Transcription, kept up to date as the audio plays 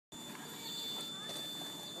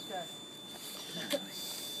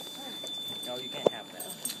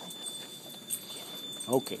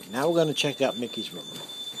Okay, now we're going to check out Mickey's room.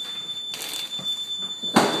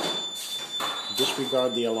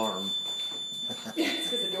 Disregard the alarm. Yes,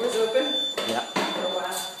 because the door's open. Yeah. For a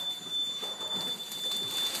while.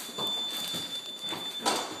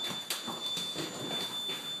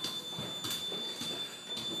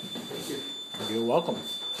 Thank you. You're welcome.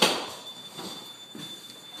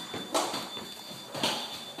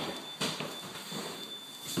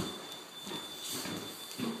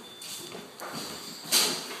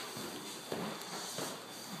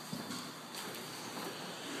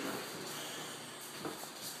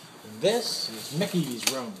 This is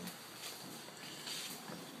Mickey's room.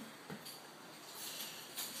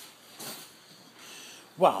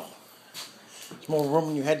 Wow. It's more room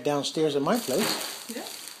than you had downstairs at my place. Yeah.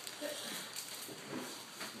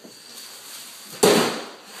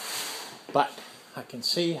 But I can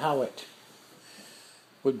see how it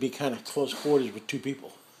would be kind of close quarters with two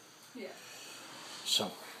people. Yeah. So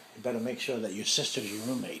you better make sure that your sister's your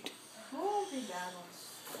roommate. Won't be bad once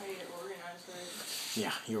I get it organized right.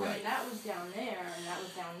 Yeah, you're I right. mean, that was down there, and that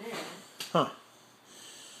was down there. Huh.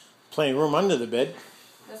 Plenty of room under the bed.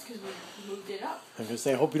 That's because we moved it up. I was going to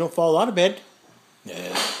say, I hope you don't fall out of bed.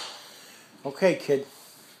 Yeah. Okay, kid.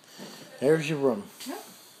 There's your room. Yep.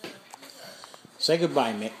 Say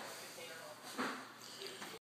goodbye, Mick.